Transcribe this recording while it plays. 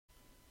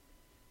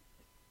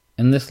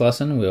In this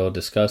lesson, we'll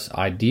discuss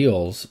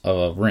ideals of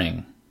a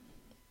ring.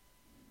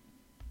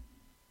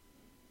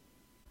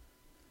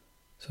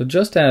 So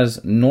just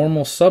as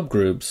normal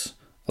subgroups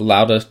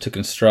allowed us to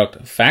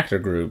construct factor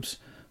groups,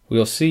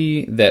 we'll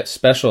see that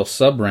special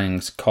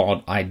subrings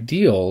called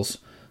ideals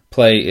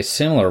play a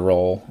similar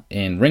role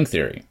in ring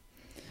theory.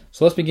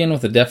 So let's begin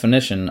with the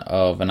definition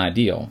of an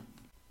ideal.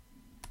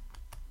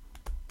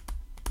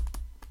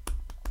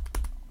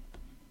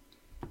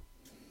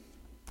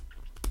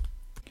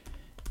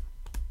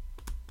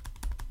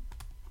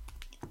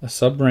 A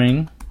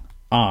subring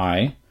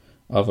I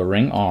of a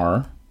ring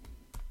R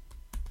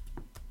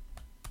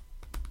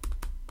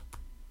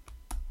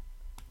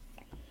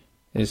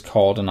is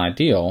called an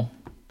ideal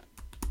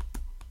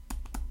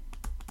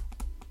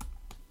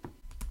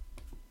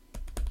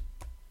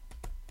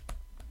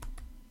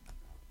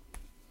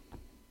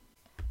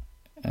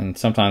and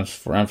sometimes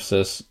for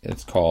emphasis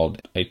it's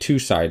called a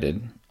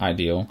two-sided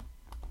ideal.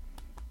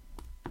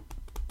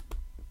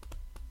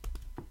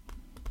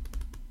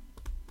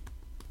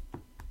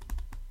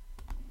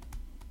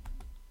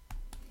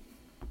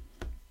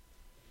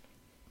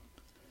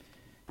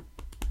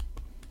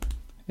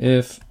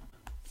 If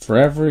for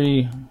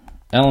every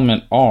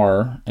element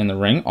R in the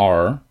ring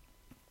R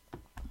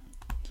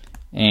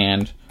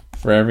and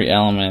for every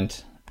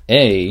element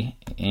A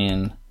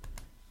in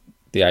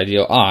the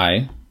ideal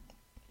I,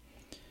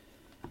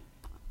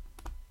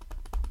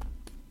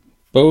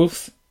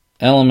 both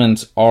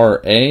elements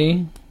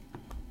RA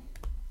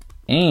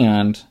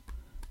and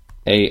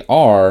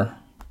AR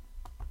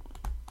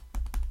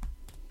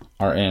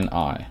are in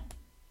I.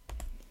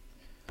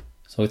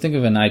 So we think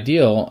of an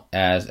ideal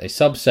as a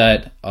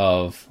subset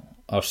of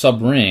a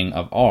subring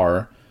of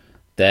R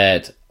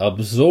that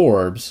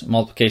absorbs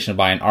multiplication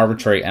by an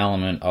arbitrary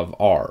element of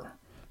R.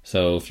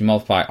 So if you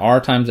multiply R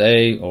times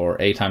A or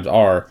A times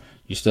R,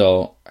 you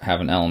still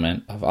have an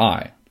element of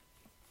I.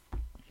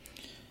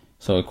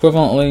 So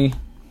equivalently,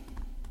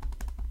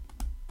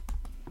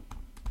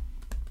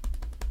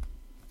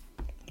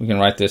 we can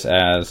write this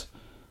as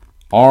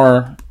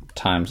R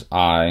times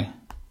I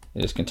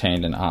is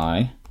contained in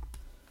I,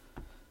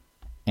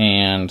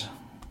 and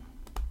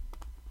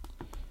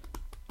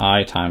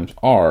I times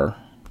R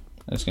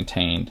is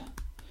contained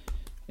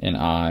in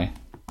I,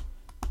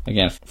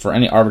 again, for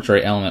any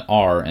arbitrary element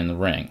R in the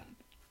ring.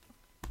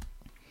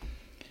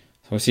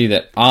 So we see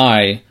that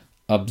I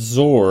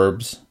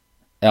absorbs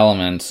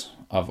elements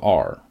of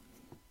R.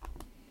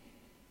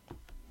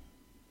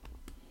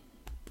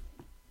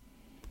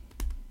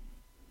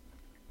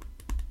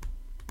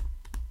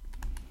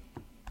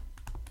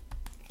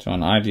 So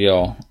an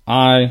ideal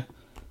I,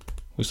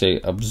 we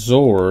say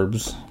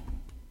absorbs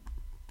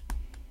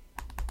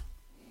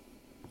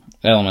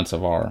elements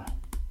of R.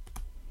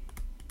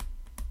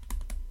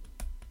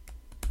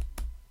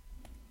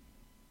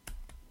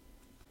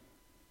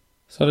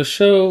 So to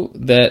show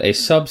that a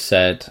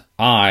subset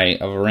I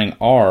of a ring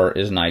R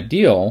is an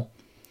ideal,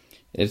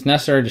 it's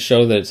necessary to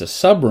show that it's a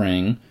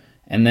subring,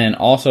 and then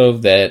also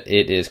that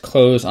it is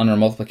closed under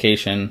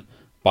multiplication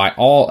by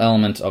all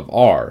elements of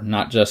R,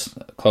 not just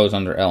closed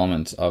under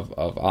elements of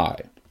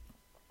I.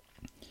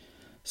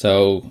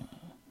 So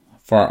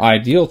for our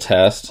ideal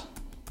test,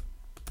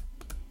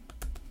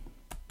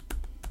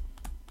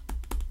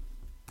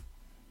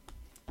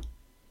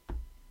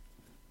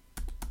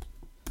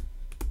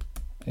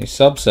 a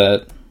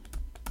subset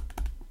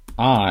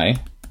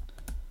I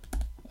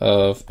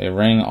of a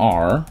ring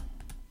R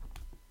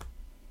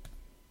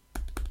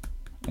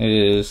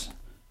is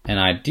an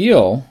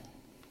ideal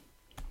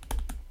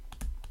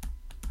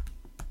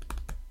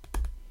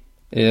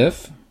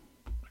if, so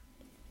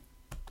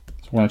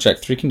we're going to check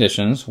three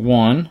conditions.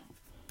 One,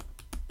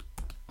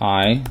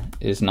 I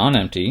is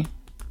non-empty,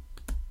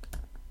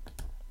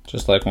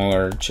 just like when we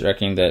were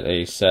checking that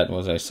a set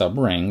was a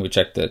subring, we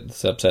checked that the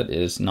subset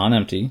is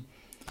non-empty.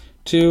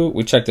 Two,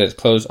 we check that it's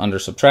closed under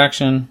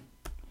subtraction,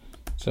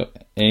 so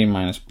A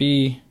minus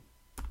B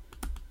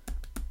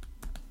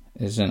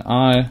is in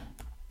I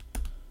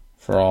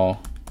for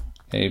all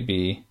A,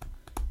 B,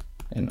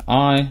 and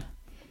I.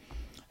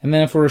 And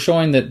then if we were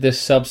showing that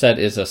this subset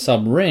is a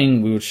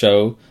subring, we would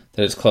show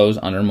that it's closed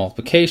under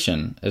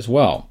multiplication as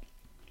well.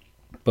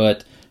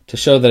 But to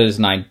show that it is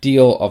an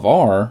ideal of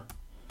R,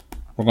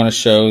 we're going to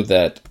show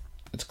that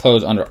it's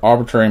closed under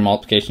arbitrary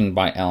multiplication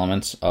by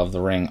elements of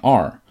the ring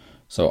R.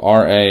 So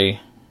RA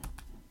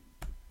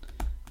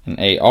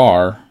and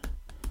AR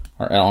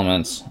are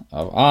elements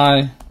of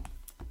I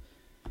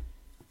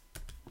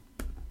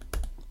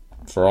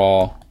for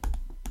all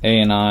A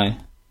and I,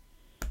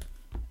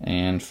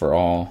 and for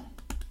all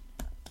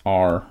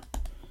R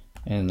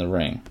in the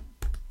ring.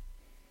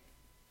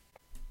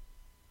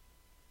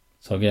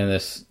 So again,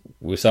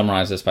 we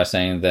summarize this by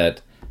saying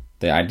that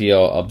the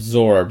ideal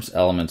absorbs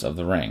elements of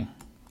the ring.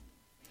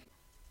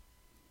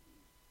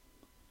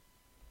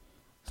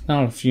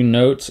 Now a few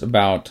notes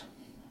about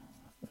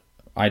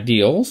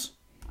ideals.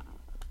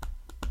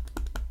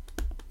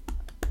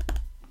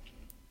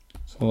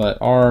 So let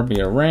R be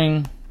a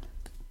ring.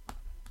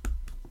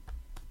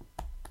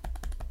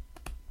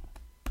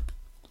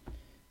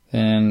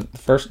 Then the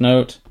first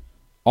note,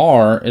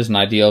 R is an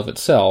ideal of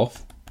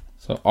itself.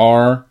 So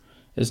R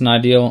is an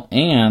ideal,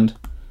 and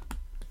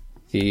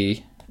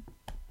the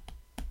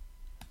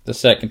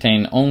set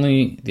containing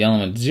only the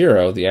element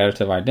 0, the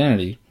additive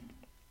identity,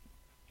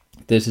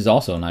 this is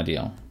also an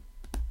ideal.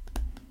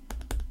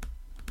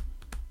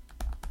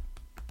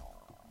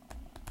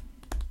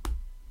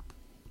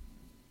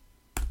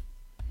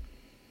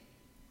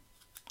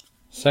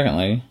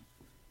 Secondly,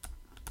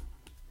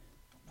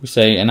 we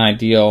say an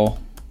ideal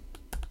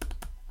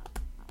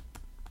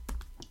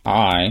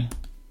I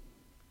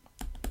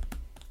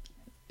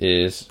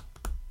is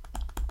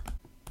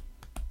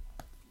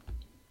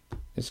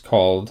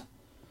called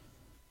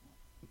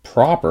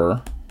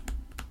proper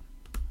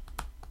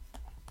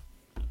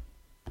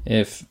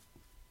if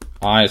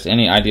I is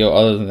any ideal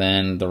other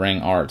than the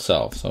ring R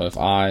itself. So if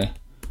I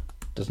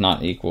does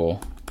not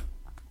equal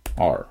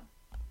R.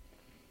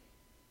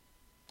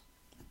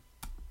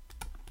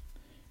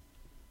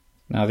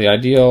 Now the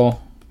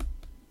ideal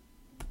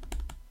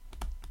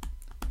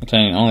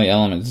containing only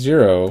element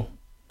 0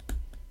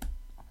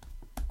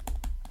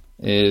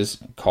 is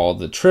called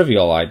the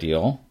trivial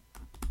ideal.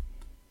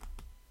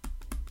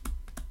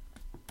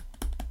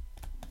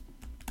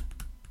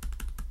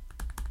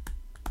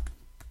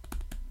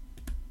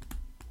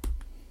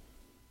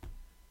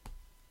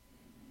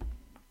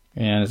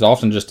 And is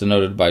often just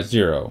denoted by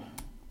 0.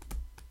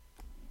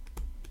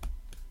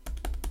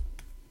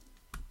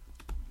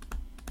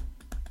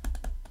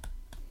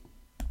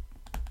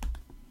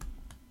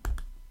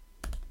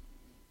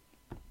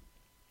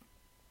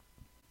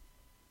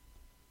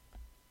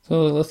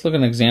 So let's look at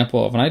an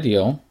example of an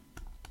ideal.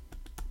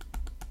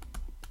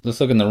 Let's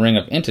look in the ring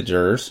of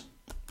integers.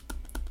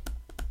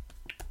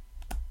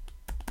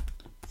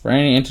 For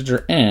any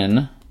integer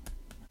n,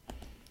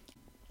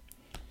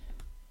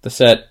 the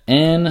set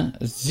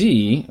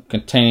nz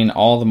containing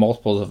all the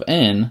multiples of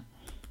n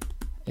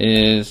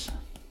is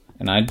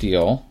an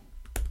ideal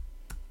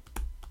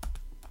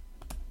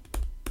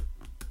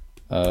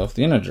of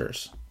the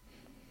integers.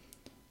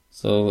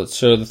 So let's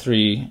show the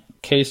three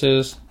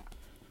cases.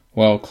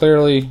 Well,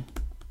 clearly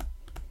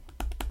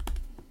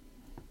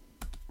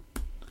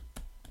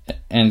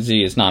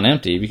nz is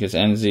non-empty because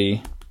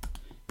nz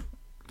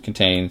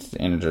contains the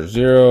integer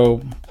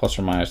 0 plus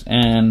or minus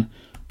n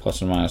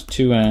plus or minus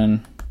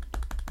 2n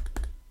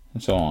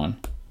and so on.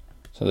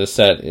 So this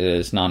set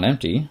is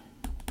non-empty.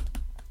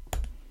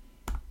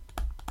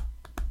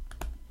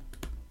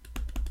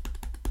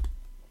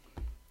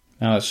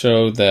 Now let's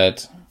show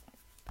that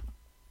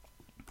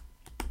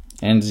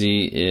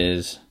nz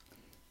is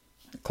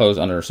closed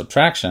under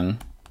subtraction.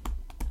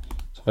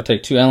 So if I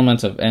take two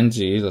elements of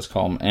nz, let's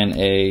call them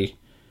na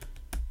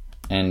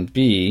and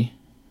b,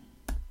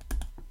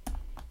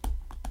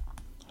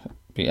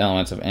 be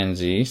elements of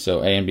nz,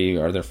 so a and b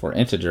are therefore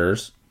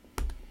integers.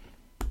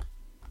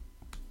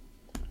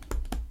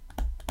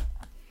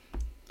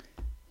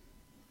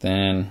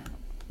 Then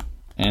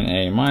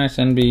na minus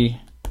nb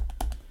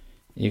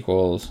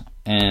equals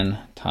n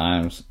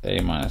times a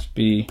minus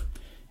b,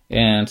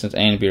 and since a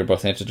and b are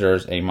both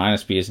integers, a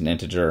minus b is an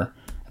integer,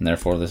 and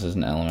therefore this is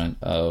an element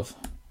of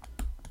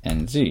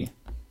nz.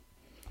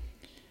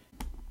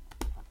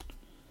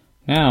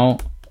 Now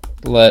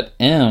let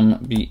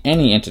m be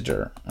any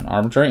integer, an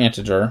arbitrary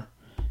integer,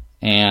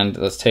 and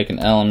let's take an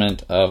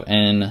element of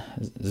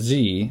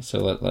nz, so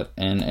let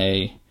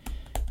na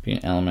be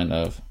an element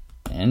of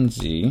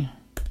nz.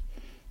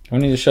 We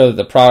need to show that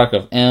the product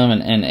of m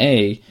and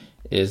na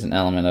is an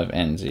element of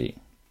nz.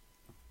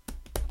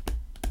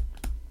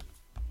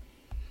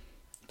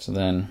 So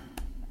then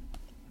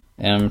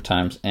m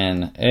times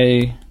na,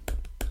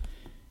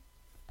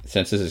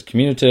 since this is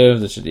commutative,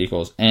 this should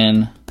equals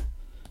n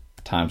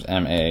times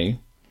ma,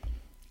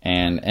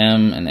 and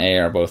m and a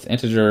are both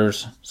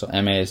integers, so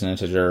ma is an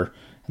integer,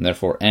 and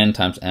therefore n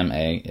times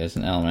ma is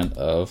an element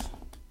of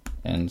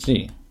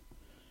nz.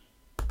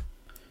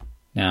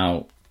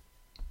 Now,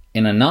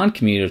 in a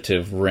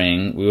non-commutative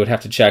ring, we would have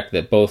to check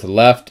that both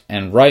left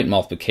and right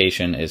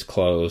multiplication is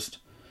closed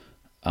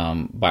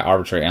by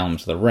arbitrary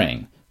elements of the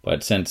ring.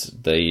 But since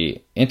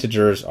the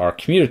integers are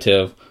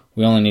commutative,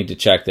 we only need to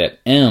check that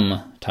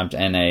m times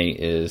na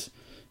is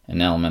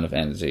an element of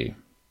nz.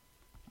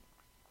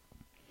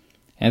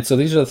 And so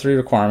these are the three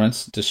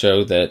requirements to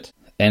show that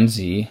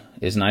nz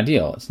is an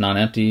ideal. It's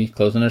non-empty,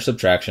 closed under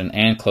subtraction,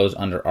 and closed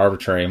under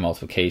arbitrary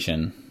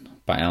multiplication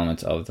by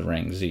elements of the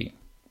ring Z.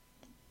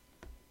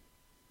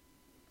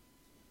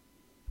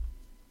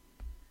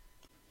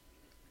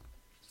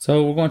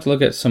 So we're going to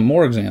look at some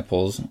more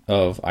examples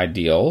of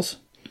ideals.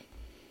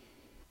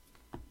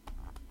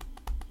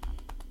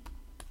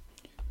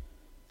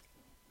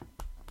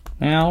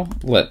 Now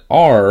let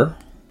R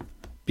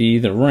be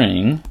the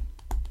ring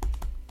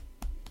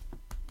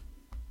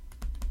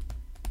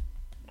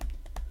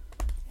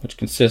which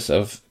consists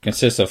of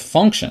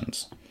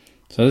functions.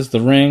 So this is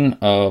the ring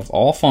of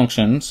all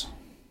functions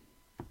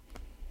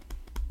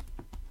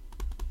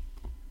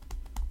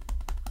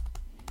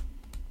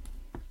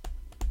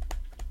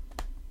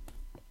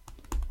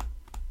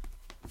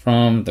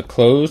from the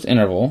closed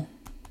interval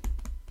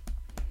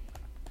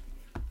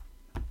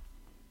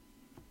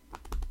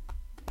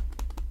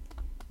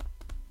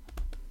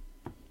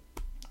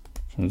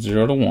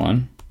 0 to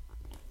 1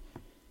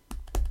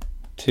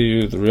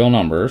 to the real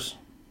numbers.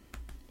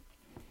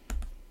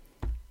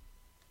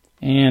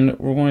 And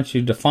we're going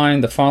to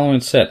define the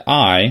following set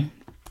I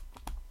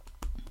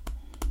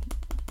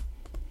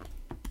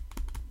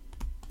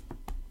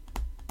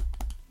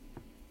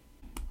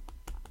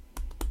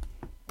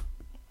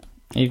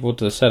equal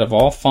to the set of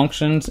all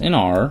functions in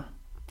R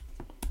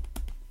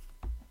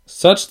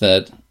such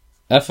that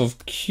f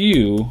of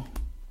q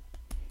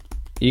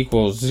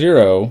equals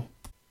 0,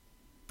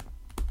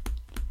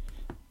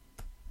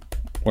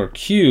 where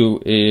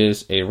q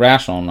is a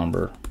rational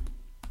number.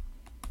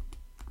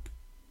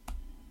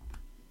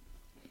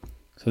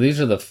 So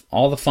these are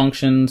all the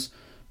functions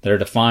that are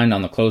defined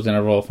on the closed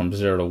interval from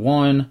 0 to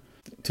 1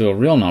 to a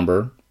real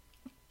number,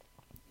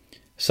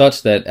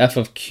 such that f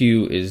of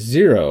q is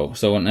 0.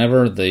 So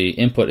whenever the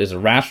input is a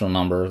rational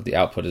number, the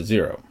output is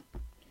 0.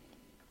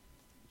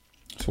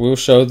 So we'll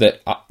show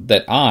that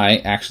I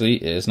actually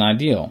is an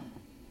ideal.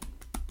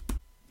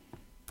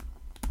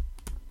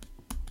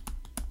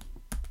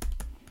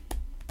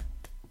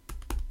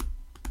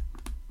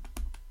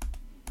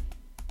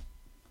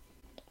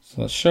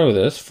 So let's show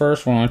this.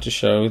 First, we want to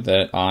show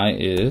that I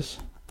is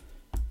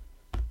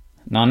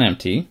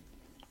non-empty.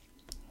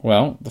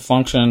 Well, the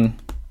function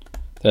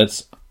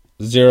that's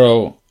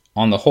 0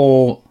 on the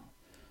whole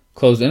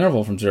closed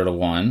interval from 0 to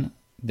 1,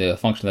 the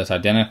function that's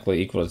identically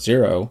equal to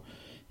 0,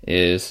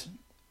 is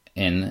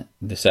in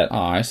the set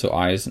I, so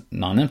I is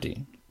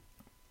non-empty.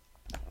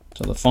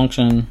 So the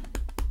function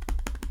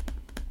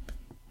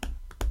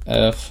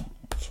f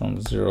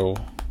from 0,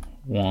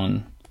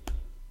 1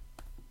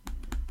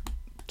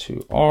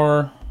 to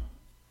R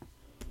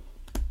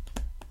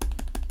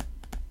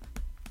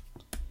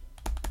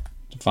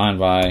defined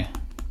by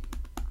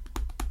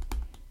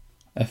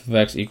f of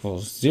x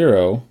equals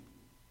 0.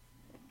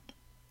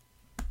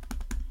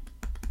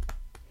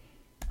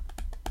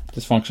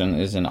 This function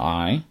is in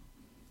I.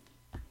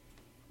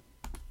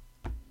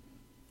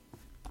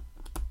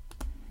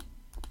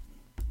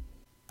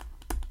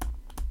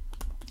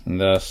 And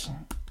thus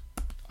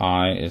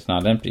I is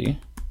not empty.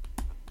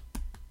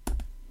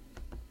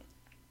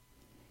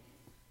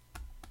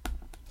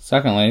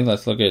 Secondly,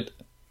 let's look at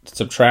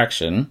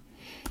subtraction.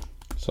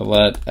 So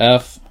let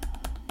f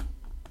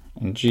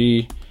and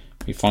g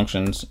be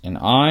functions in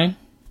I,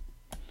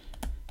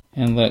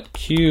 and let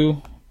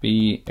q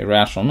be a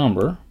rational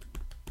number.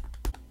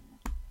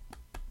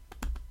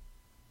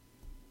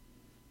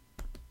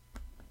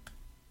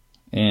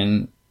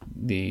 In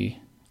the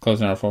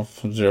closed interval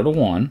from 0 to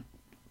 1,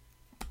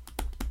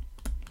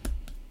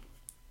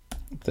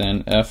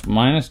 then f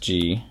minus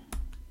g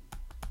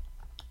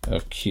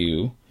of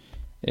q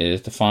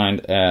is defined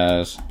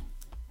as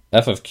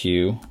f of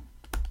q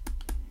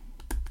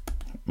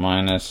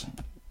minus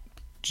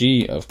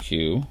g of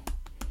q.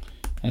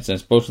 And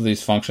since both of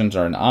these functions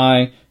are in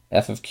I,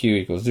 f of q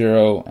equals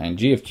 0 and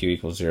g of q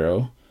equals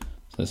 0.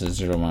 So this is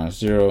 0 minus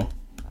 0,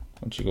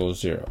 which equals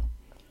 0.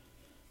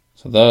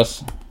 So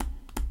thus,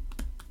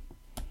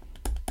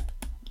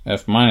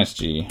 f minus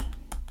g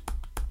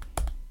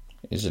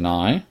is an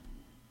I.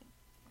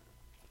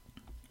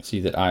 See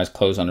that I is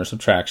closed under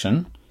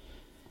subtraction.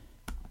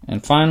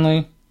 And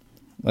finally,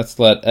 let's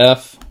let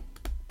f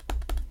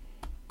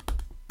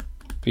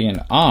be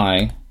an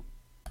I,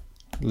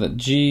 let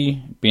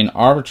g be an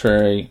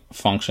arbitrary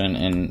function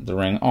in the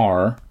ring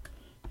R,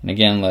 and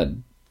again let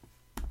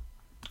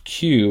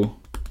q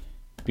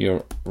be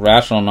a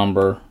rational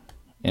number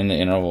in the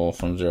interval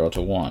from 0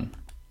 to 1.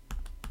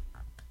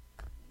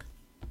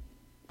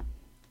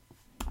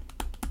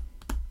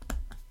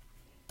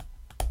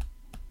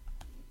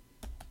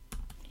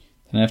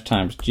 And f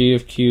times g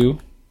of q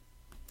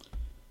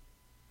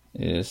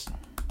is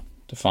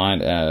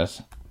defined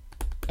as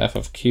f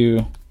of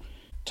q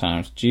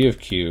times g of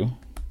q,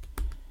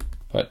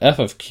 but f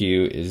of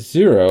q is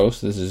 0,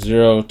 so this is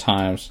 0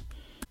 times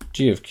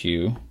g of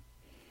q,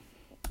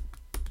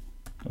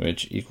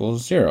 which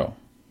equals 0.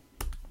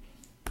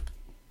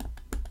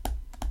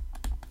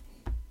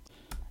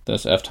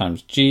 Thus f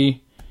times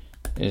g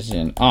is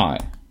in I.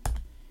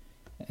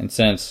 And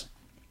since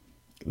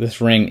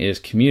this ring is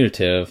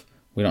commutative,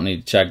 we don't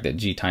need to check that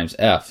g times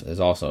f is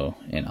also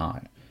in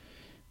I.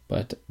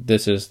 But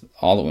this is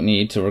all that we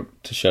need to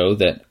show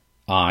that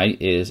I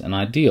is an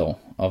ideal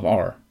of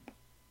R.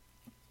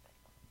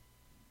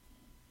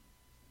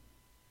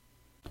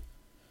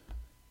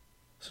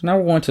 So now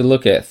we're going to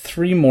look at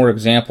 3 more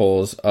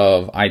examples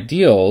of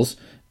ideals,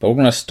 but we're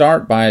going to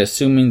start by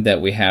assuming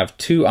that we have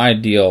 2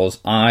 ideals,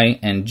 I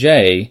and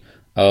j,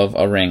 of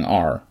a ring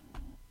R.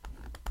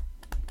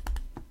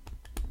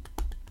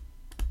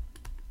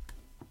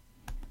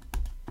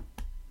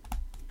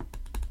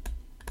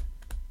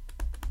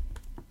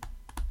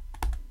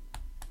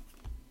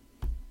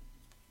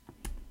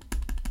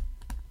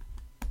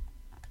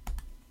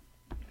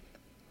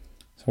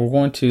 So we're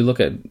going to look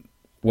at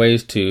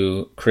ways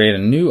to create a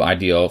new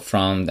ideal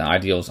from the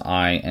ideals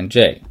I and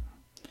j.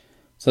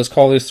 So let's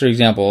call these 3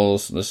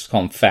 examples, let's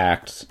call them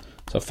facts.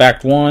 So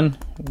fact 1,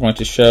 we're going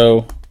to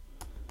show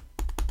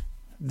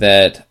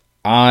that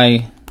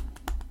I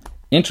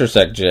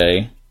intersect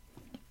j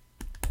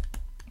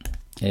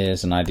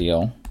is an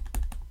ideal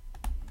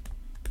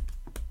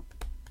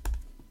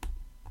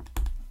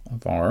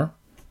of R.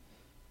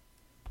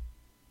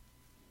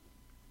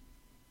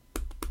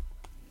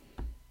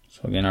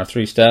 So again, our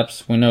three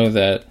steps, we know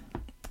that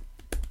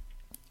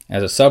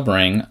as a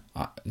subring,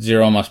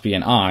 0 must be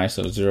in I,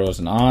 so 0 is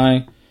in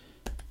I,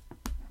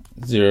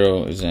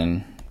 0 is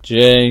in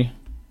J,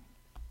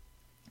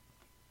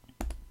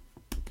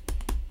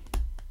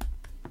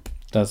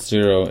 thus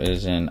 0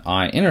 is in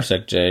I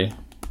intersect J,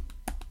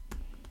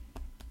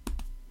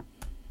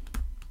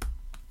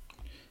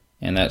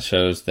 and that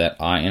shows that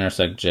I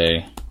intersect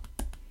J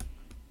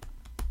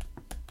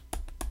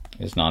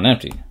is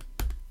non-empty.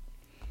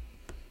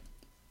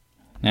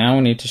 Now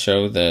we need to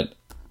show that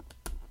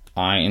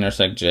I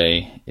intersect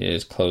J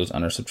is closed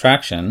under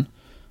subtraction.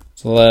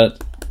 So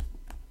let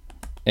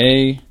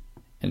A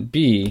and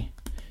B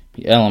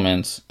be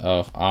elements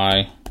of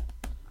I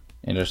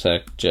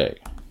intersect J.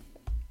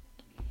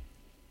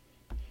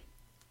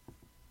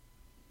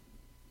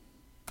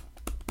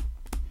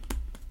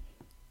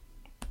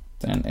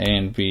 Then A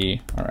and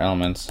B are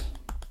elements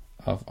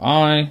of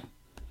I,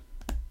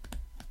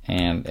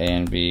 and A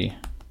and B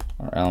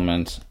are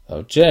elements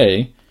of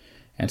J.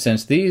 And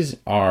since these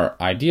are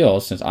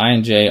ideals, since I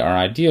and J are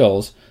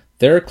ideals,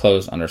 they're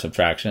closed under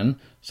subtraction.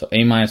 So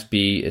A minus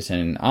B is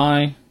in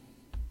I.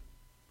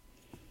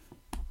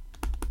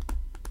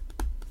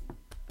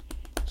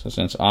 So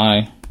since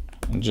I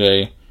and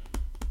J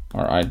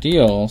are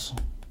ideals,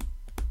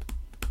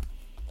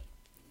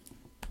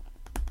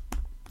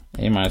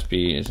 A minus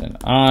B is in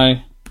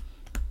I,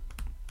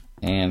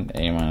 and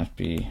A minus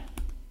B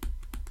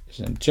is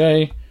in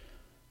J.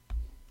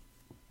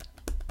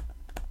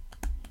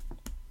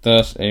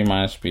 Thus, A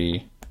minus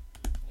B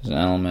is an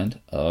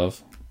element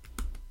of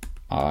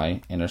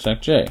I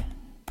intersect J.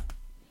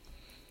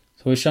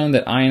 So we've shown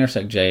that I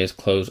intersect J is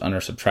closed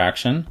under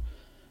subtraction.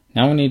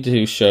 Now we need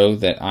to show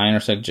that I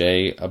intersect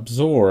J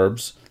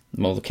absorbs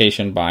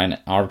multiplication by an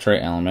arbitrary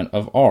element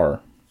of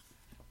R.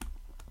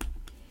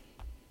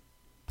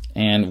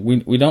 And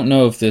we don't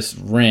know if this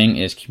ring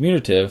is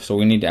commutative, so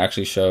we need to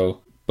actually show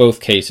both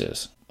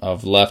cases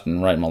of left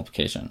and right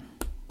multiplication.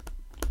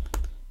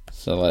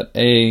 So let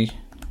A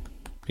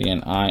be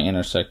an I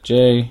intersect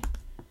J,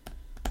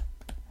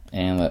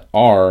 and let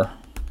R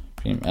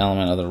be an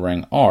element of the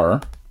ring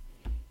R.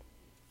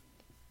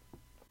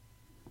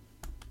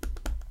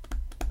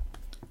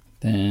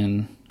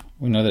 Then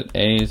we know that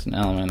A is an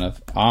element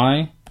of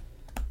I,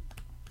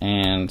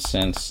 and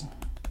since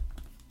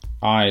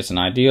I is an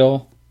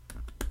ideal,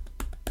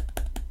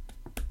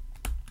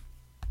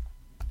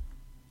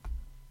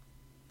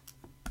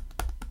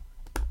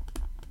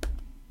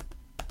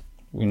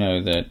 we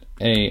know that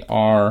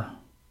AR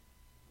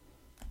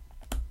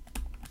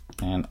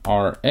and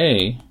RA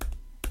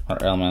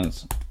are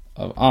elements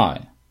of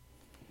I.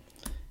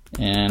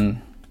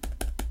 And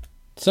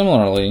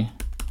similarly,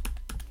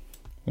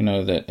 we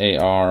know that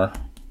AR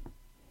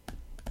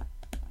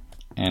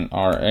and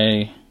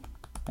RA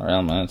are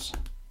elements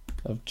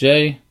of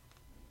J.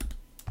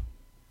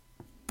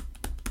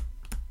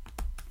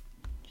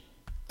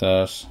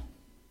 Thus,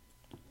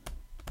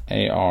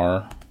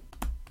 AR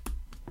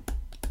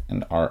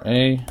and RA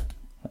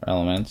are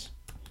elements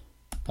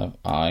of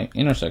I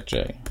intersect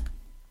J.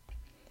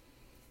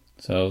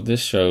 So this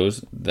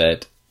shows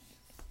that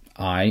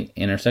I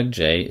intersect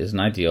J is an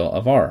ideal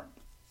of R.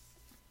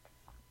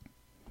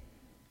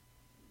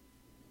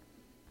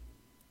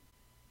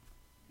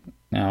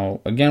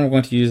 Now, again, we're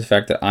going to use the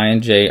fact that I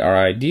and J are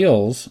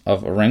ideals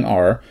of a ring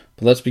R,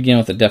 but let's begin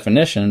with the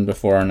definition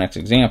before our next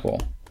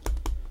example.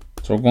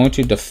 So we're going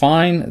to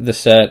define the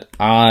set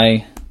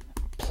I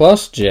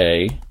plus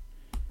J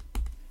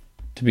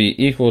to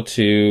be equal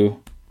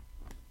to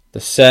the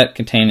set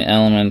containing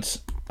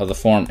elements of the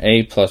form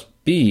A plus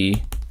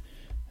B,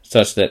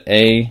 such that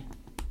A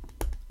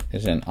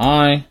is in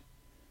I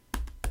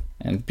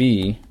and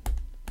B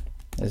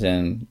is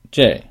in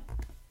J.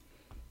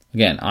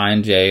 Again, I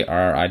and J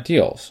are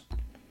ideals.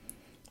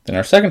 Then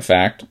our second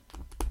fact,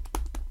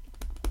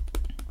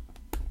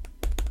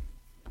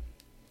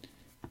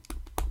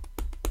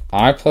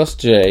 I plus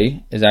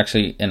J is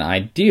actually an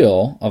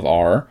ideal of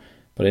R,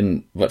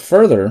 but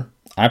further,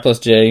 I plus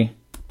J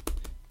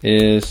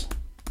is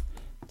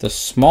the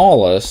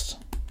smallest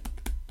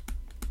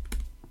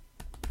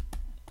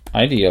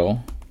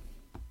ideal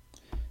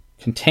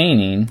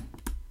containing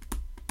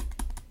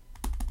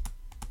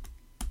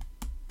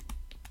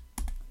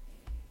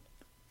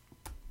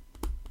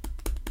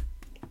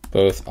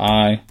both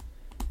I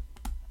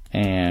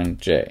and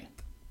J.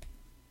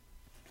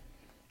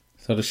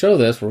 So to show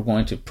this, we're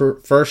going to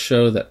first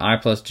show that I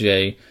plus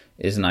J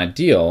is an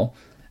ideal,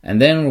 and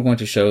then we're going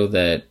to show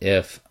that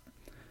if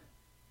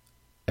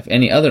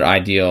any other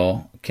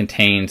ideal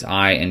contains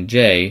I and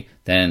J,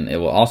 then it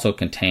will also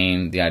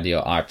contain the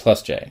ideal I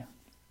plus J.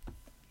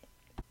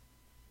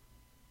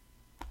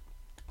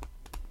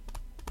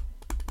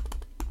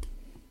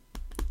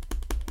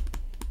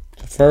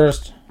 So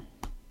first,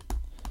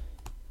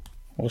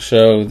 we'll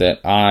show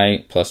that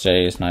I plus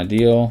J is an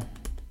ideal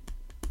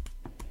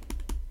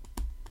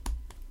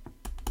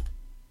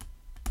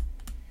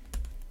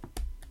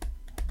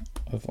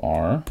of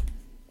R.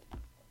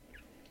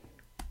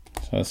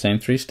 So the same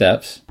three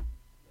steps.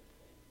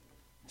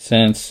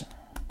 Since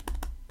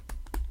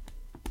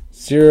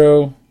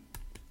 0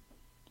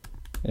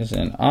 is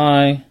in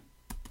I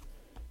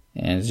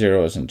and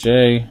 0 is in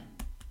J,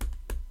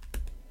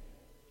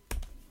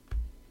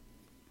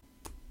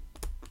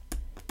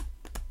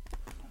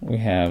 we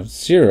have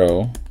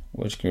 0,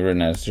 which can be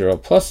written as 0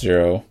 plus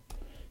 0,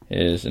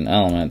 is an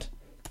element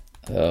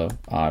of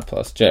I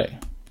plus J.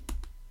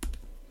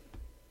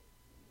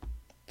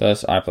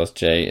 Thus, I plus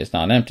J is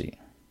not empty.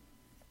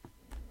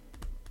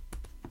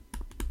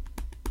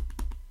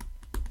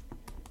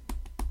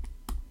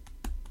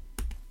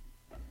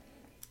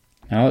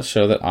 Now let's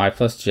show that I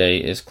plus J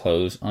is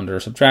closed under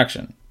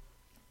subtraction.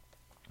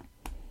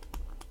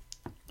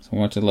 So we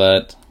want to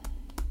let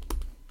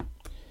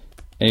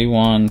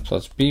A1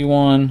 plus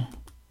B1,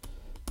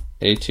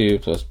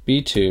 A2 plus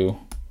B2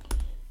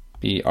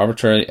 be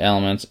arbitrary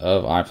elements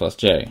of I plus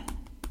J.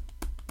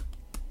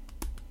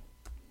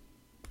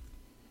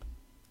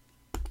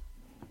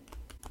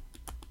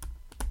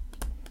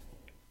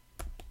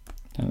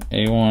 And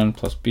A1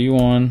 plus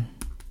B1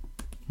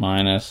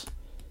 minus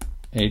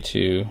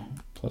A2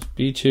 plus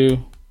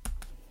B2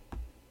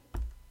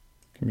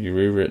 can be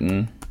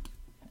rewritten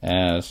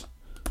as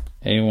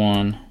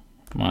A1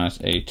 minus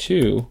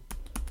A2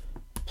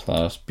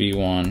 plus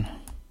B1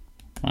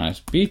 minus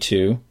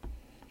B2,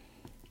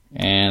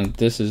 and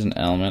this is an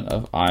element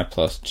of I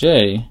plus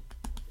J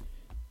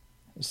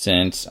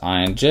since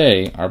I and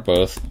J are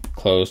both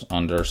closed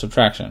under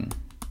subtraction.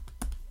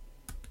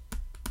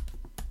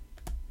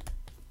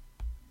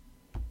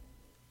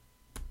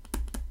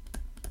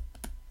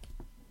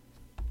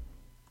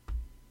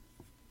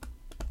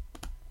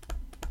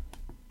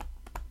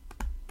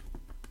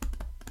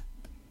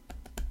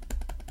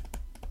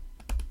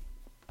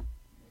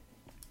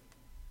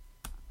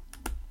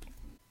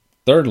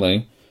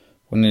 Thirdly,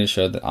 we need to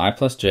show that I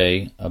plus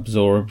J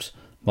absorbs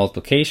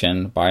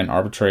multiplication by an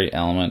arbitrary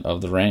element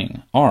of the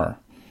ring R.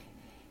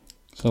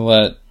 So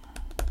let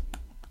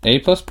A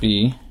plus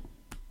B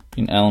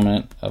be an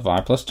element of I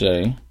plus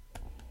J,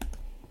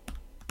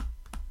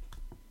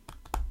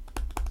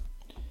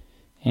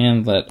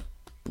 and let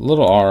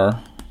little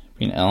r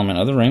be an element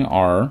of the ring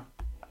R.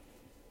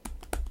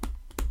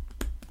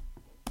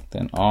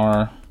 Then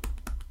R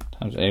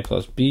times A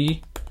plus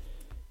B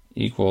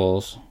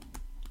equals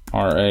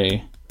RA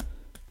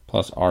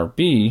plus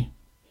RB.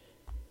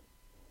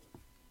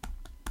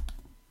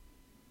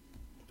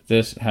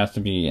 This has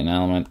to be an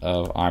element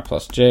of I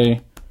plus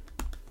J,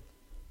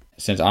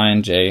 since I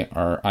and J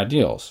are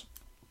ideals.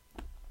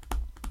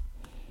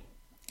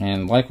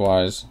 And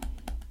likewise,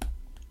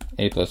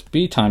 A plus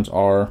B times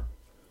R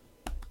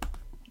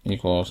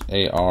equals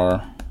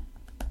AR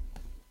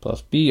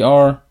plus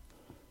BR,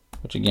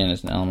 which again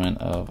is an element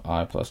of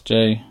I plus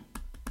J.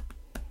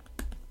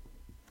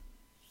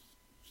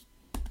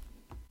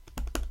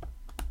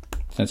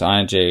 Since I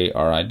and J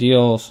are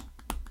ideals,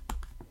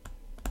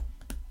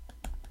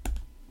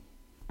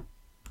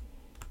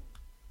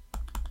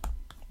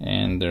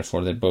 and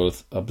therefore they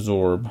both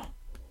absorb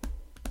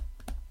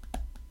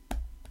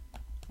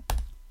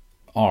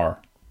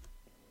R.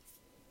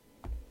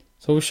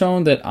 So we've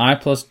shown that I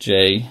plus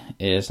J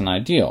is an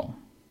ideal.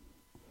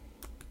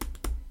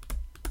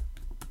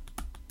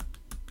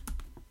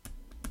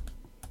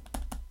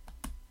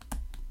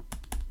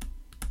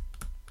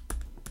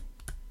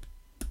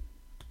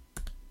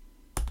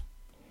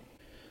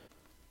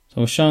 So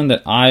we've shown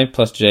that I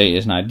plus J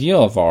is an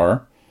ideal of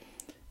R,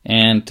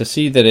 and to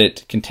see that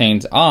it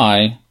contains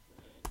I,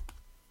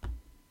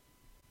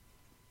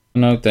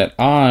 note that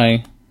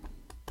I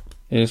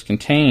is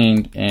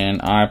contained in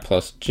I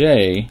plus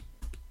J,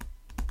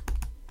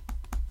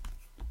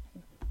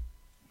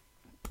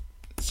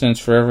 since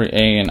for every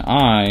A in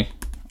I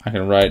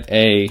can write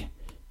A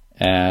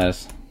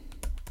as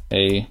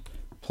A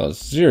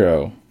plus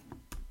 0,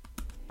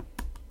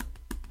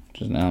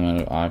 which is an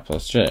element of I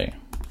plus J.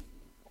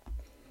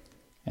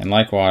 And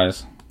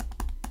likewise,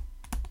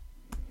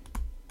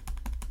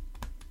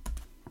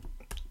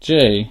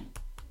 J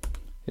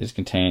is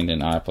contained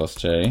in I plus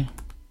J.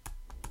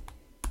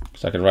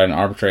 So I could write an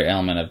arbitrary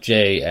element of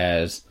J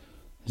as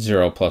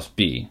 0 plus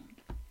B.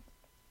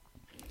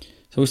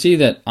 So we see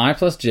that I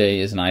plus J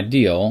is an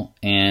ideal,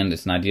 and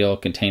it's an ideal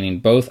containing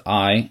both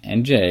I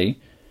and J.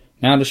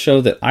 Now to show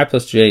that I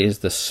plus J is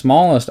the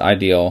smallest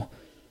ideal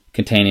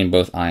containing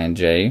both I and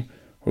J,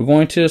 we're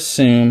going to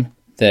assume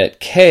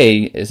that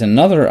K is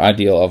another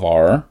ideal of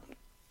R.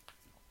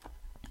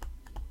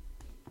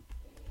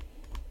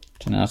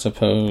 So now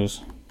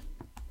suppose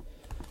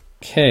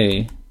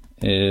K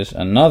is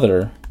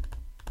another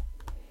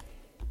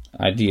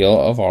ideal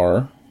of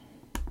R,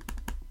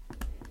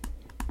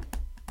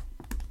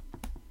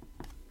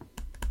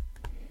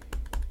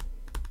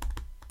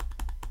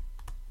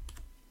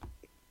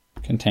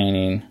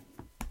 containing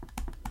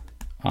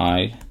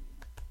I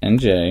and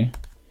J,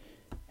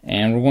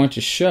 and we're going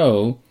to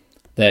show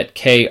that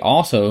K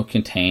also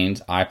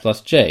contains I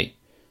plus J.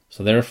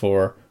 So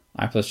therefore,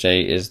 I plus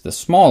J is the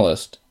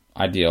smallest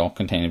ideal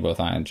containing both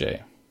I and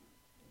J.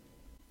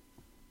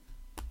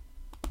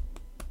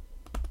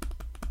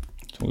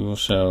 So we will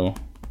show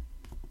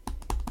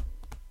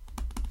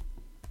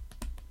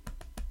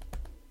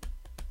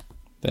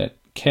that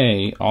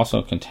K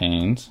also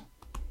contains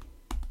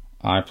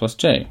I plus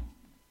J.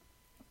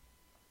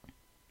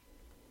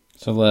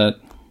 So let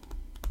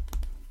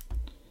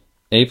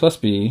A plus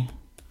B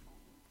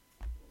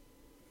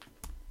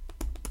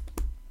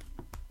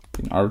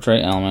be an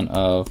arbitrary element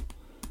of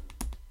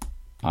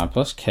I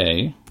plus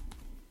K.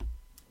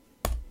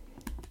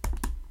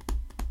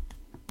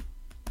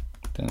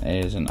 Then A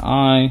is in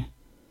I,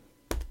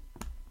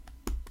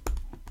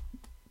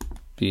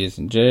 B is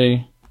in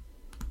J,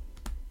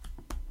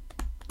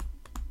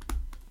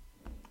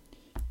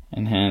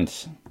 and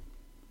hence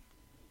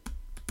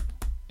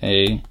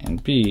A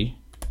and B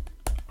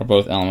are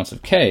both elements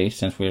of K,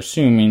 since we're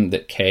assuming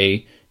that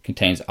K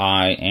contains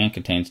I and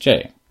contains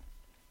J.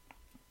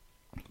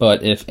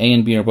 But if A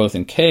and B are both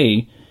in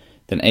K,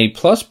 then A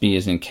plus B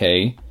is in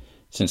K,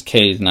 since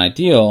K is an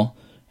ideal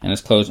and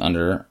is closed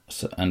under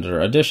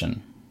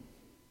addition.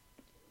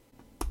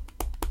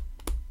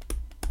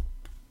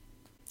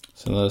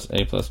 So thus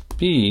A plus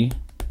B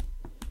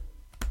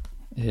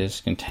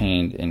is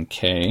contained in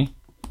K,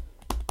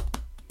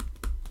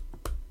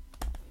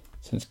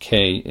 since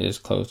K is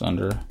closed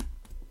under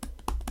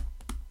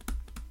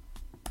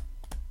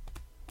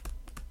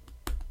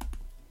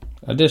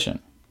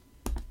addition.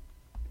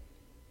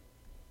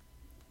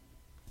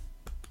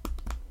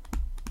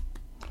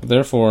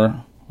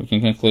 Therefore, we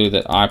can conclude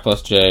that I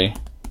plus J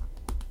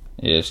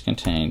is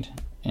contained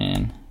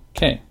in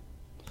K.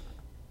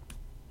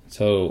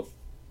 So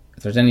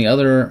if there's any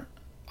other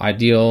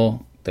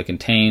ideal that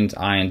contains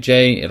I and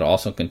J, it'll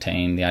also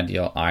contain the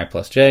ideal I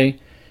plus J,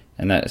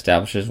 and that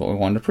establishes what we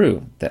wanted to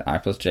prove, that I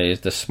plus J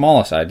is the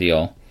smallest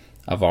ideal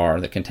of R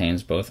that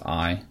contains both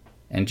I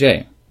and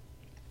J.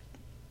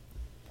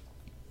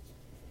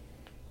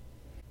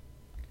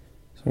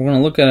 So we're going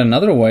to look at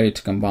another way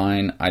to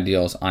combine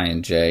ideals I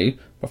and J,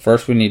 but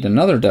first we need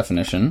another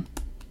definition.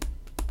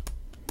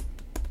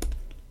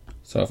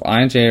 So if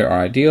I and J are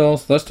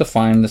ideals, let's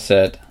define the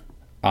set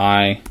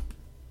I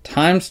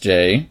times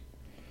J.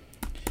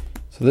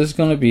 So this is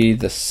going to be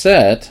the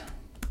set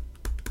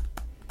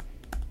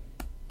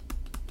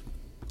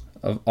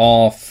of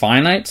all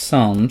finite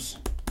sums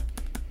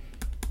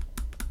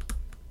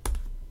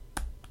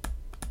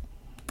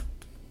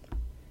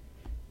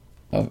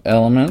of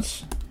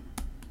elements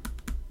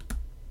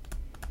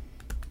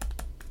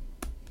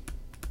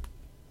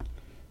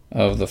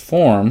of the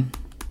form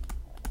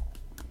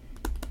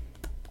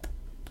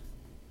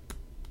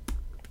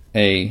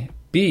A,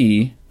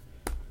 B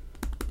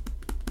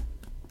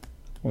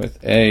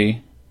with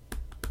A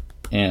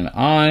in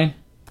I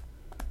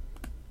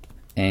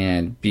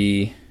and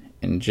B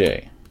in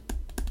J.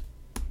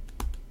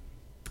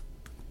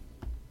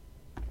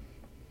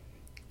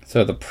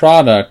 So the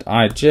product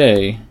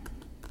IJ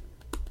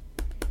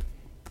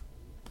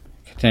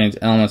contains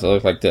elements that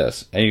look like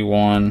this: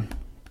 A1,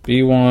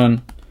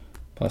 B1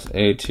 plus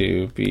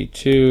A2,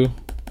 B2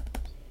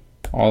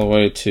 all the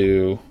way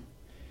to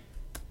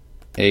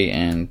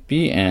AN,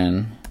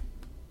 BN,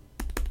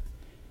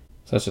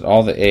 such that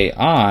all the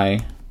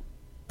AI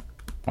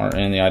are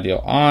in the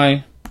ideal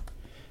I,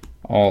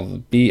 all the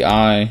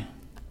BI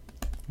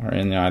are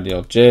in the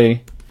ideal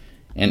J,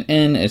 and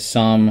N is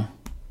some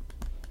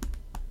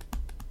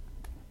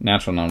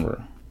natural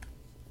number.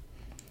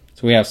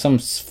 So we have some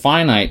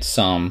finite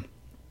sum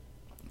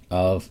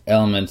of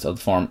elements of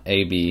the form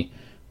AB,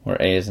 where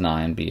A is in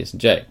I and B is in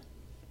J.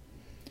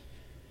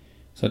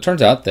 So it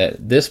turns out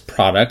that this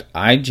product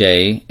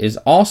IJ is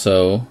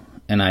also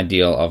an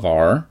ideal of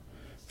R.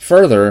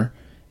 Further,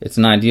 it's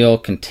an ideal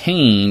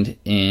contained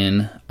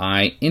in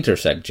I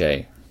intersect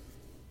J.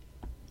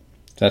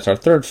 So that's our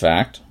third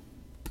fact.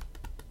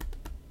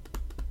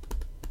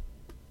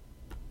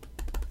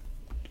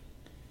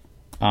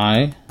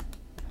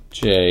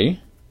 IJ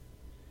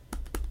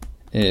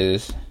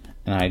is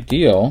an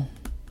ideal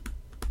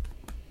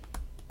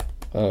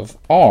of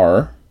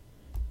R,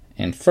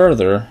 and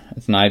further,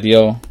 it's an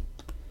ideal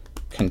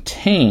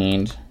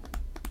contained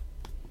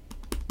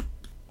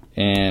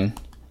in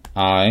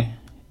I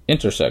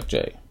intersect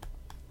J.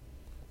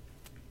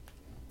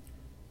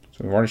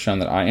 So we've already shown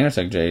that I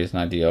intersect J is an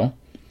ideal.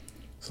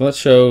 So let's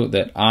show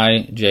that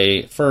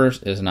IJ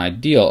first is an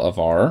ideal of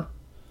R.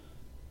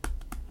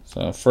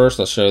 So first,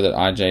 let's show that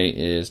IJ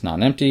is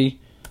non-empty.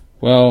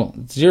 Well,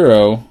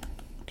 0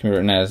 can be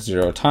written as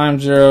 0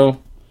 times 0,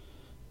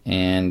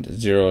 and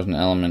 0 is an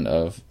element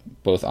of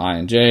both I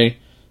and J.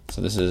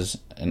 So this is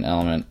an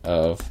element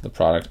of the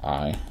product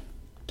I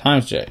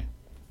times J.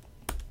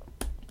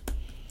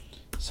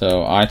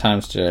 So I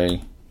times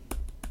J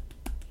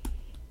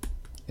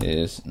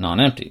is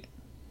non-empty.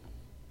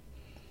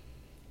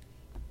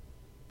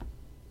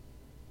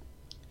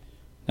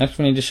 Next,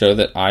 we need to show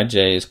that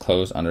IJ is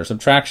closed under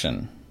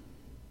subtraction.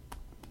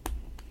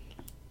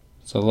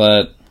 So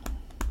let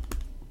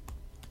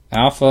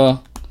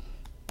alpha,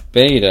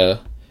 beta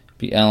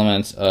be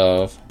elements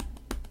of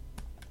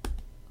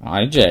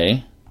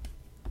IJ,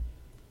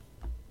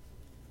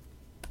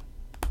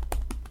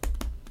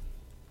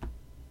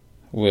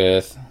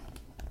 with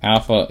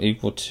alpha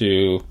equal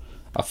to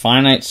a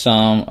finite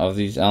sum of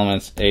these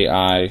elements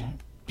ai,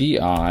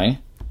 bi,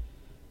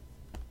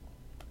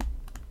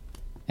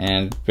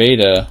 and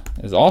beta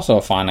is also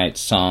a finite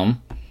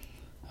sum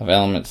of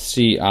elements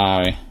ci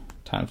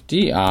times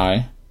di,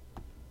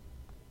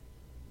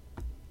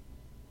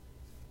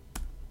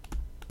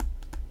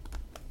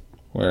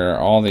 where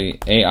all the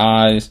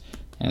ai's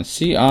and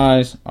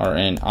ci's are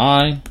in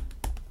I,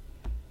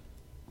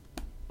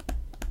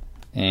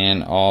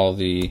 and all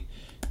the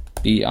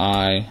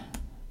bi,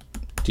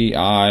 di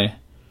are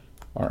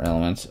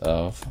elements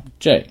of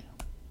j.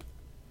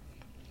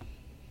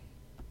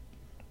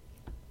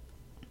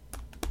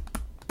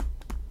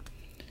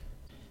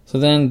 So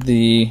then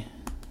the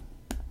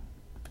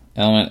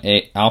element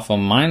alpha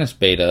minus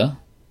beta,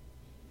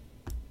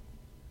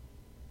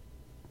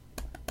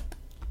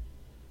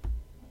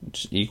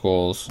 which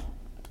equals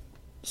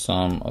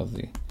sum of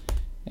the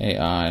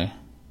ai,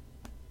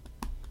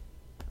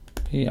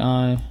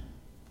 bi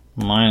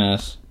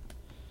minus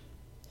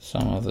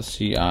sum of the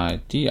ci,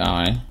 di.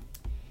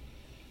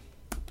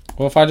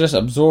 Well, if I just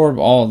absorb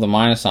all of the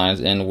minus signs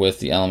in with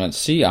the element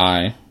ci,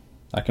 I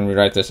can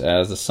rewrite this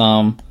as the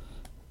sum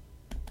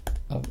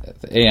of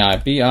the ai,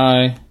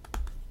 bi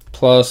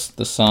plus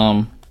the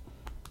sum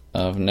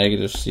of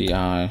negative ci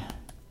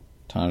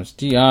times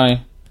di.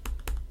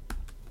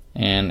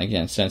 And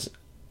again, since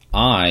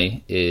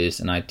I is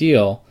an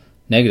ideal,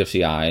 negative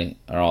ci are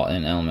all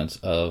in elements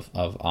of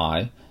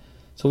I.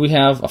 So we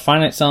have a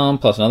finite sum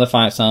plus another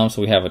finite sum,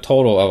 so we have a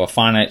total of a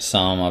finite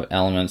sum of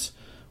elements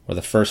where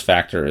the first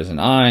factor is in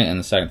I and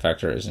the second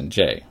factor is in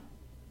j.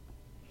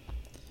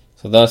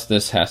 So thus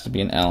this has to be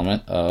an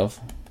element of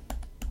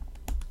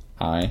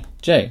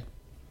ij.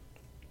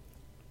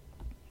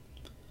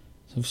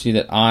 So we see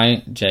that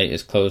ij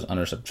is closed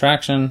under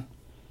subtraction.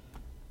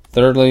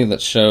 Thirdly,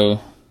 let's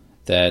show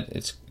that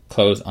it's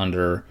closed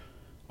under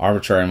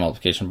arbitrary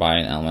multiplication by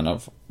an element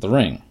of the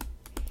ring.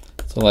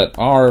 So let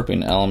R be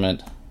an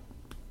element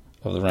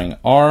of the ring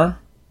R.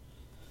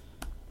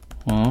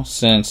 Well,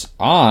 since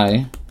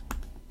I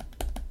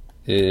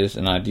is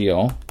an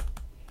ideal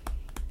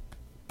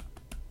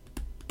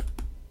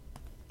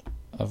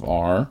of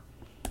R,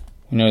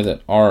 we know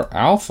that R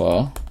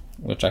alpha,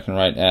 which I can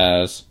write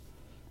as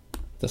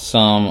the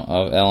sum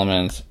of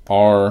elements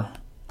R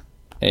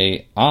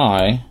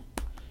ai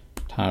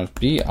times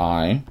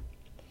bi,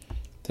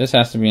 this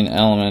has to be an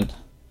element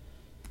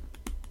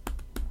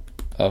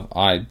of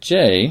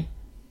ij,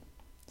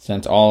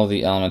 since all of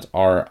the elements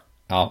are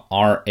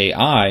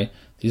rai,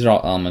 these are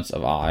all elements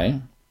of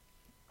I.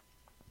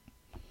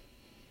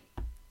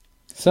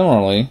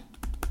 Similarly,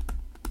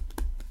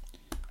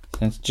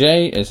 since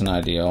j is an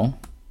ideal,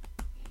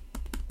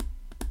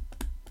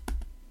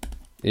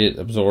 it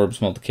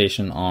absorbs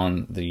multiplication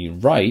on the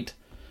right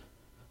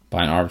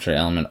by an arbitrary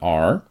element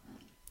R,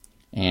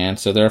 and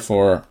so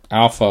therefore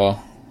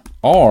alpha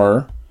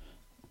R,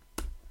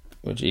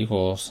 which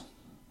equals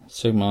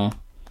sigma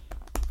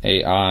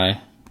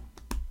ai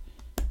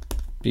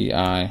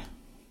bi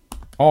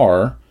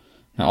r.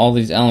 Now all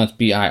these elements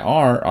bir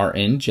are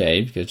in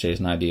j because j is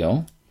an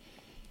ideal.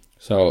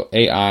 So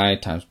ai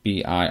times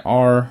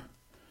bir,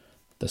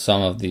 the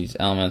sum of these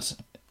elements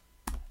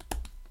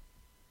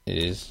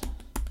is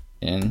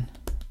in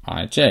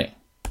ij.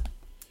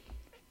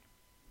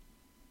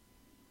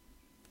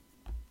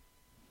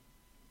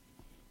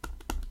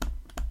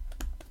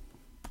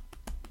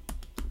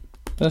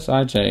 This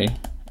ij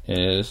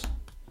is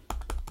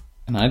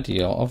an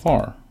ideal of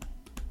R.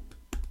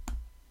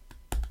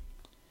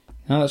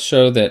 Now let's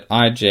show that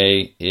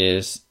ij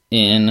is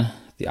in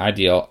the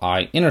ideal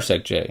I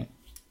intersect j.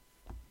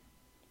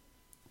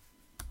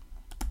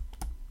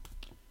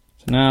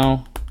 So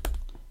now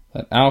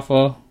let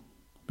alpha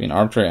be an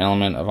arbitrary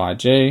element of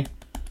ij.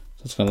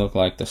 So it's going to look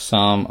like the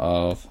sum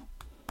of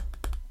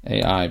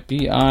ai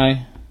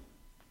bi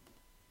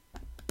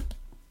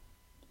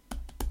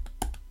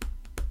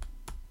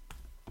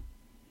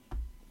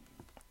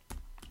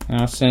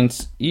Now,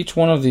 since each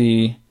one of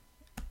the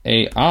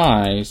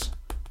AIs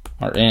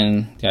are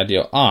in the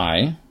ideal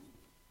I,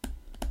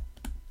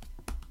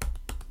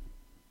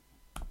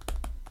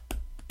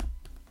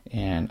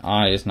 and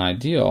I is an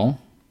ideal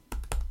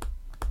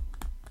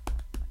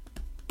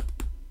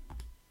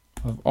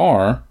of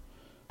R,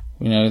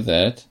 we know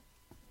that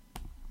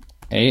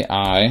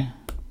AI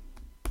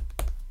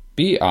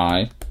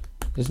BI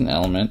is an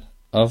element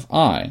of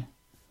I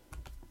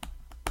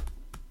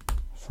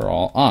for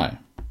all I.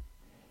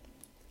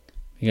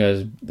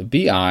 Because the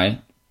BI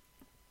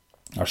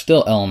are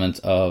still elements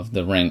of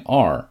the ring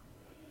R,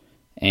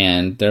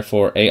 and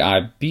therefore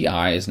AI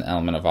BI is an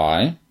element of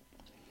I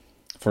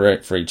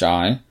for each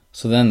I.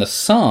 So then the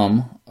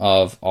sum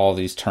of all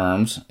these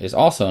terms is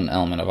also an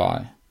element of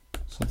I.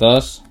 So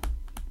thus,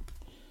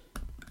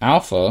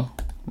 alpha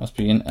must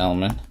be an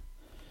element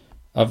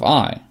of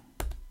I.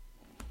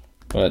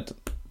 But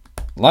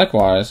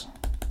likewise,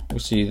 we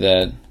see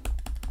that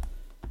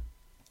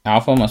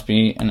alpha must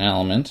be an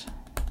element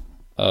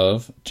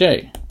of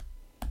J,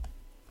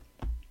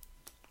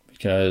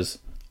 because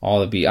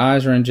all the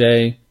BIs are in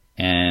J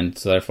and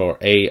so therefore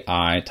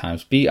AI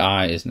times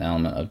BI is an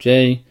element of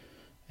J,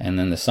 and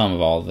then the sum of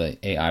all the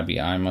AI,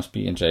 BI must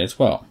be in J as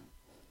well.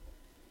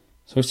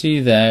 So we see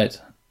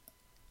that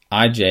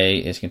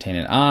IJ is contained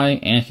in I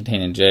and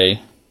contained in J.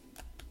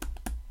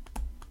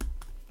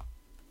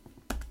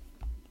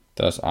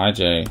 Thus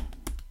IJ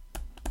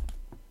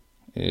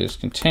is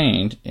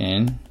contained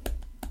in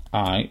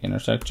I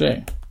intersect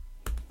J.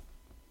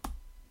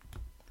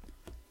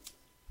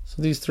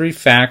 So these three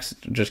facts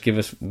just give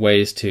us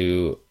ways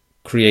to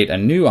create a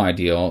new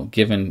ideal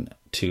given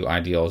two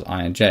ideals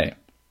I and J.